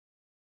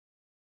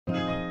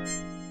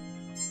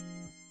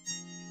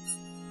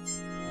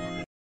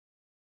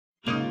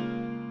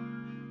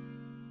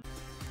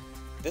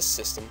This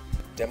system,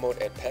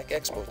 demoed at Pack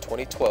Expo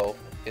 2012,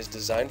 is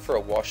designed for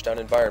a washdown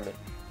environment.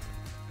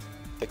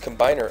 The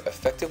combiner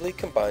effectively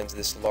combines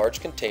this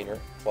large container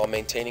while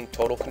maintaining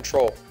total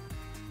control.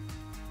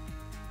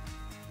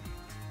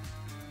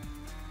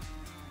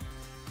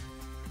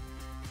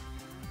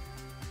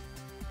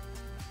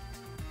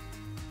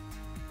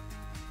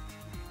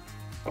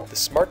 The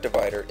smart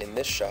divider in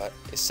this shot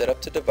is set up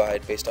to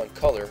divide based on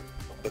color,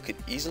 but could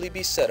easily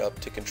be set up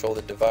to control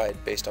the divide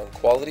based on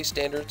quality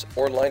standards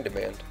or line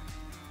demand.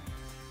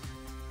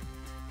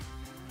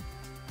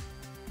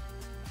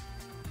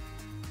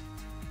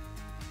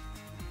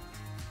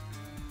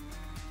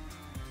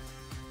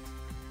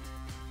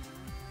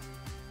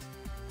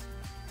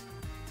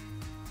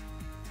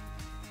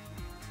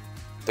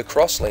 The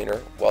CrossLaner,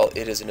 while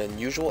it is an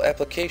unusual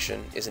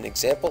application, is an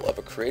example of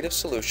a creative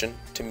solution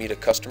to meet a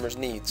customer's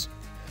needs.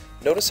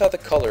 Notice how the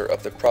color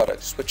of the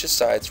product switches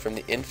sides from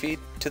the infeed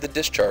to the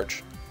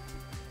discharge.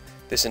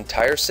 This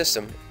entire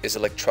system is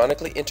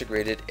electronically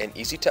integrated and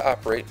easy to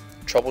operate,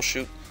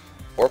 troubleshoot,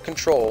 or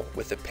control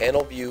with a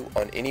panel view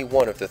on any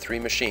one of the three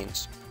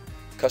machines.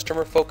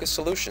 Customer-focused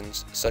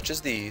solutions such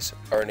as these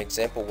are an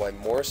example why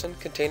Morrison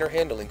Container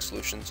Handling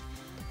Solutions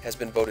has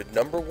been voted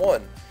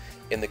 #1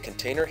 in the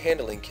container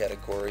handling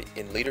category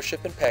in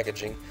leadership and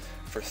packaging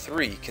for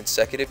 3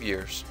 consecutive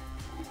years.